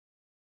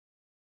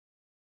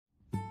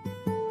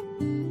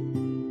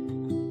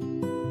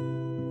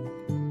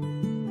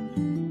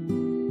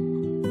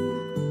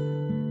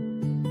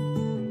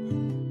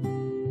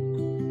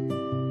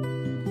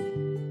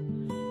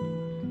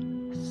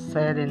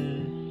Set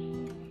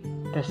in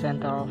the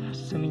center of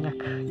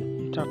Seminyak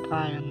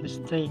Entertainment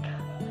District,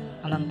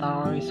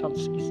 Anantara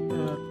Resorts is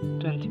a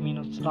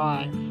 20-minute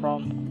drive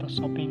from the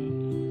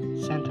shopping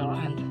center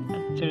and a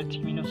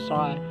 30-minute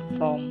drive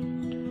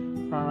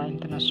from Rara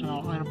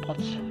International Airport.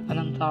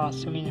 Anantara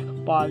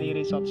Seminyak Bali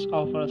Resorts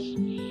offers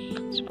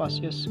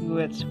spacious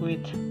suites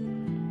with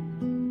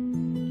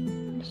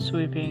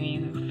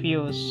sweeping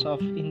views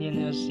of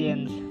Indian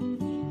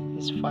Ocean.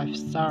 Its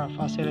 5-star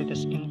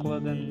facilities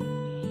include an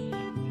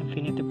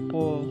infinity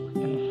pool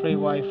and free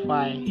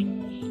Wi-Fi.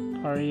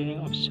 For dining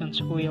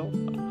options will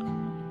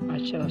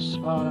Bachelor's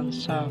Lounge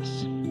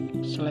serves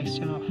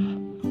selection of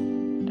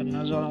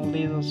international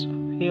dishes,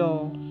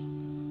 hill,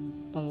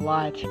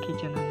 moonlight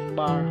kitchen and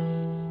bar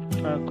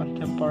for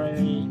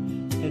contemporary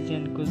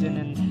Asian cuisine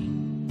and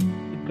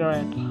a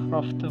great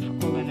rooftop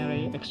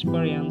culinary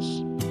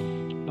experience.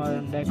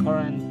 Modern decor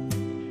and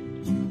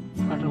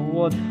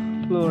hardwood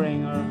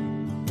flooring are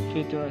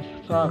featured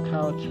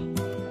throughout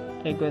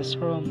the guest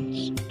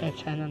rooms at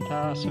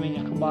Anantara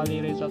Seminyak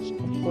Bali Resorts. A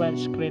flat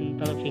screen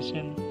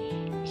television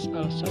is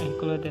also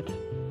included.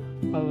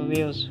 All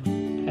views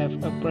have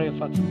a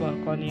private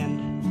balcony and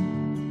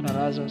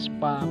terrazzo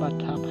spa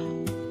bathtub.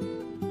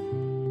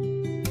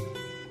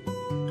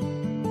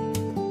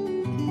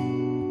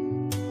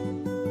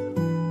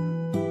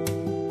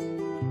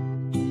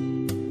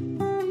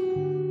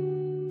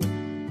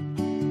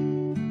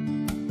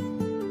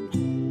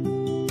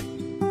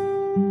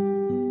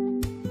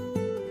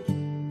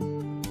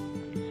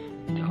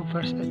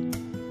 Offers a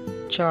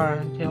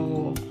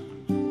chargeable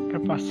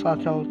airport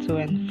shuttle to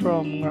and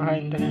from Rara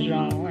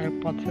International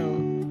Airport,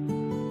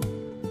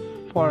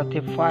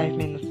 45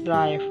 minutes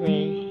drive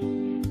away.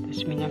 The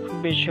Seminyak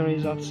Beach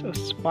Resort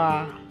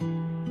Spa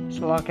is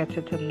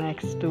located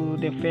next to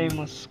the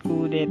famous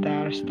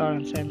Kudeta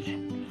restaurants and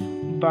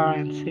bar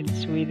and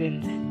sits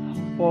within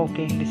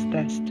walking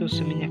distance to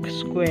Seminyak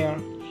Square.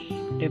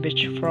 The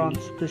beach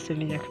fronts the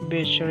Seminyak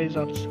Beach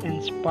Resorts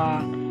and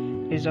Spa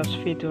resorts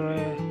feature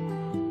a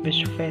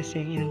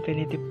beach-facing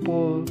infinity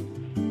pool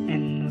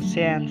and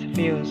ocean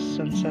views,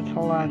 sunset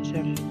lounge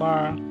and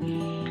bar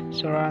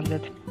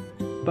surrounded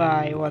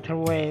by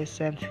waterways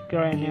and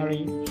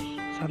greenery.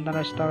 Some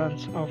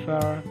restaurants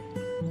offer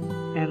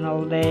an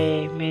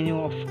all-day menu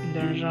of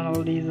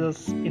international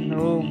dishes in the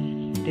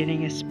room.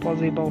 Dining is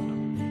possible.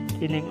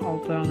 Dining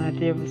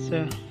alternatives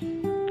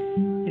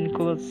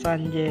include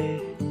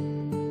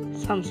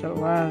sunset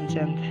lounge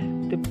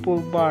and the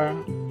pool bar,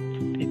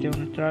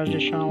 featuring a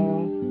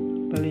traditional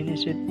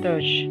Balinese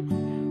touch.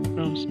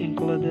 Rooms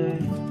include a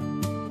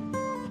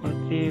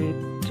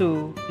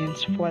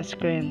 42-inch flat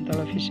screen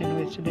television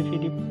with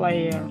DVD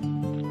player.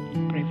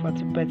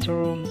 Private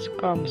bedrooms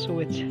comes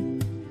with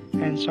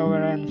hand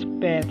shower and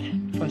bed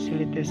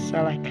facilities.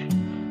 Select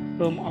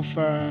room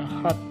offer a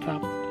hot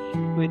tub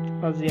with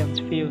ocean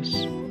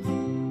views.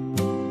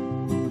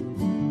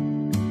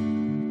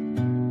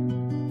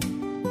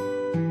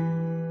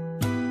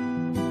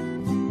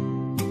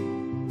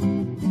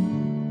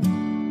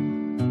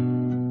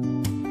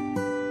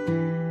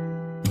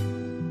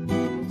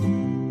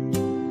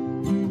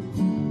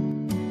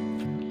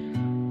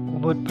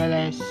 Ubud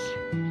Palace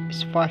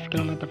is 5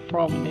 km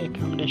from the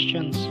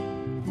accommodations.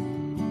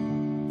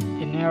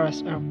 The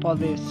nearest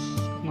airport is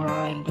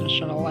Rara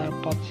International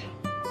Airport,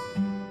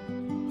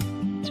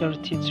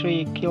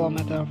 33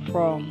 km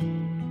from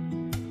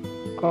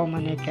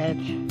Communicate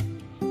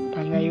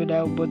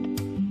Tanggayuda. Ubud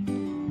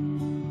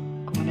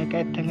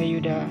Communicate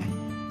Tanggayuda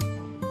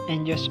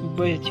enjoys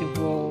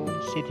beautiful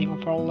city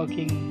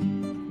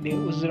overlooking the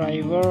Uzra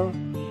River.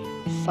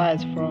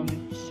 Aside from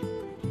its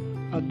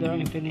outdoor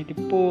infinity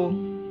pool,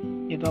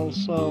 it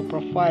also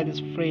provides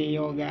free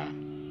yoga.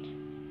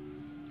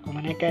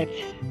 Communicate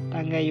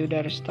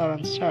Tanggayuda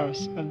restaurant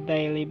serves a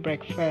daily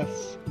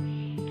breakfast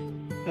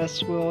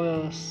as well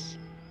as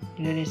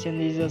Indonesian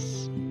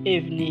dishes,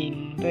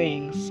 evening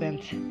drinks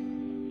and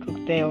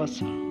cocktails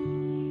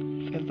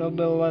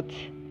available at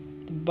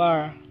the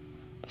bar,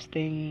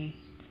 boasting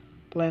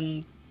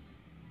plenty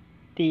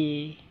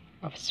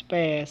of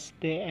space.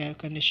 The air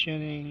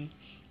conditioning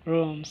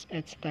rooms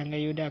at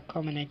Tanggayuda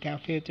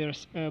Communicate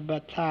features a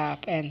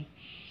bathtub and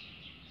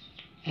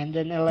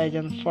an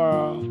elegant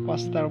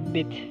 4-poster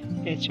bed.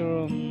 Each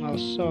room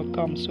also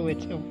comes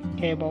with a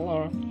cable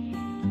or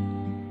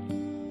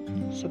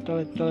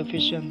satellite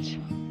television,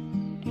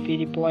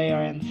 DVD player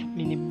and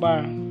mini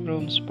bar.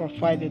 Rooms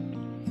provided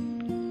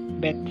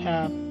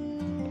bathtub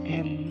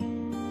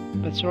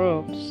and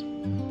bathrooms.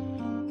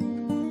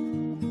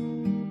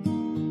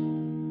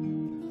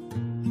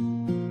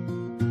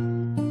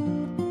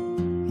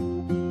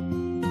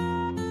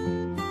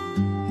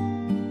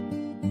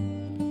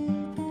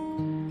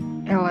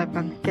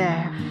 Elephant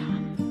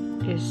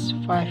Cave is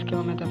 5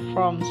 km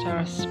from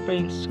Sarah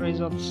Springs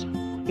Resorts.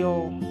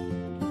 Hill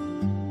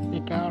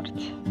Art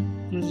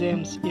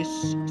Museum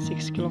is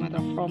 6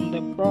 km from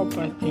the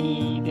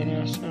property. The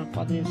nearest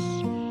airport is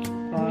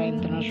Rara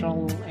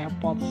International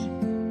Airport,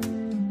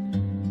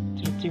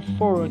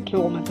 34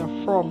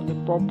 km from the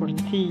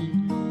property.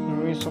 The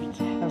resort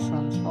has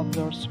an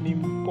outdoor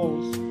swimming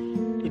pools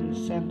in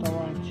center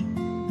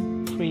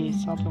right, free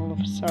shuttle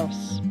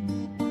service.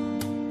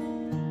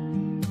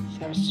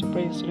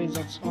 Surprise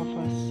resorts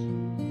offers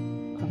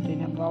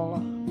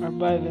continental or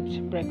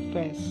private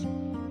breakfast.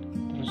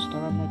 The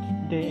restaurant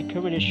at the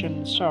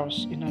accommodation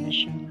serves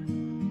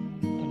Indonesian.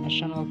 The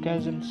national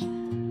cuisines.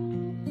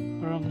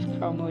 Rooms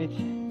come with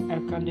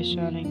air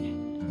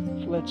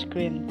conditioning, flat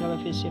screen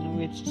television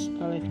with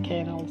styled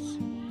canals.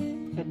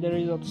 At the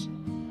resorts,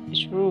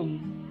 each room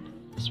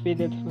is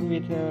fitted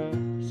with a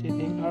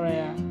sitting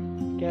area,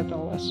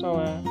 kettle, a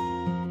shower,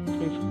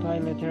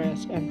 private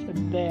toiletries, and a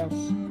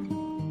desk.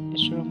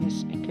 Each room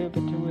is equipped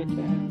with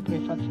a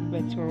private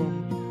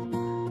bedroom.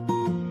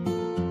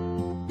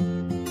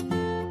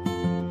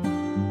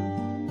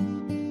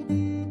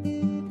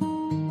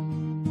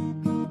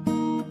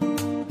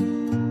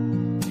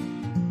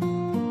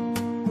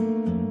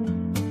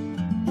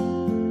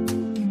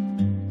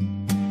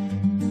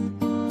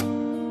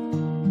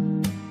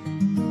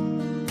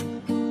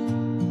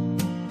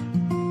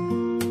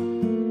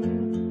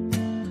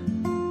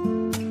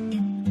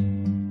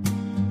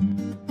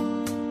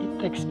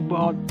 Takes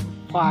about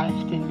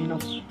 15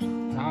 minutes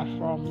drive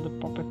from the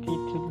property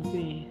to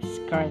the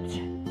sacred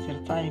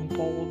Serta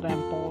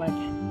Temple at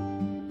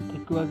the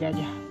Gua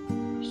Gajah.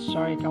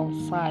 Historical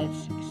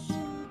sites is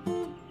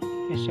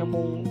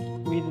visible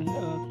within a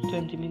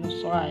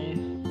 20-minute drive.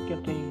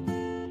 Getting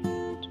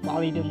to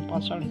Bali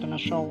Denpasar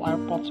International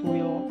Airport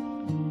will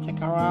take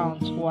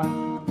around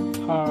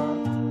 1 hour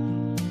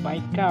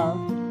by car.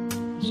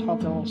 This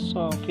hotel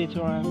also features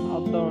an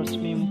outdoor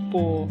swimming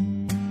pool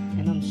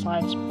and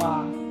on-site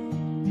spa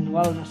and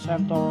wellness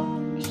center,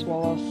 as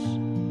well as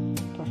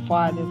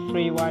provided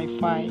free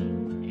Wi-Fi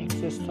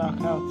access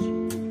throughout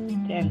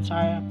the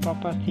entire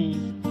property.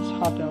 This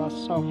hotel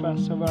also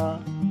offers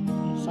several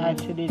inside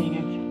dining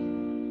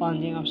and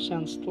lounging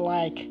options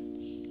like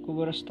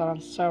Kubu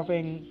restaurant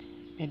serving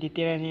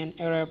Mediterranean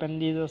European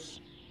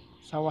dishes,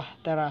 Sawah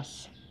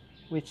Terrace,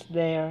 with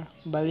their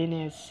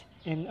Balinese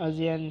and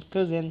Asian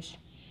cuisines,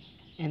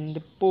 and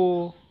the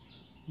pool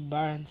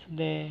bar and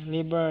the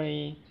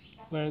library,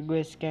 where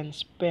guests can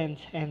spend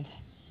an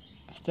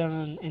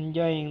afternoon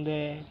enjoying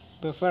the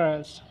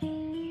beverage.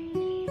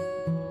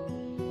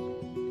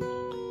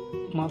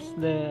 Most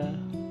the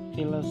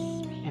villas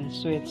and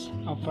suites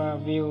offer a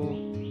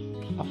view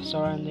of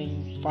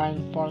surrounding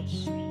pine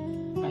forests,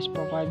 rice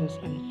providers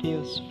and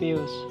views,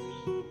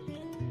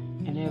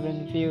 and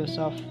even views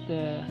of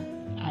the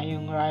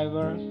Ayung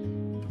River.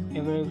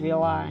 Every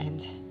villa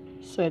and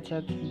suite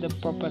at the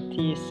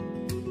property is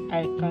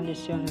air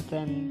conditioned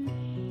and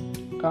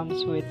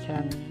comes with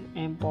an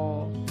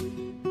ample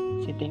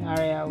sitting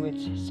area with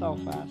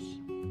sofas,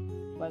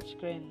 flat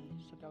screen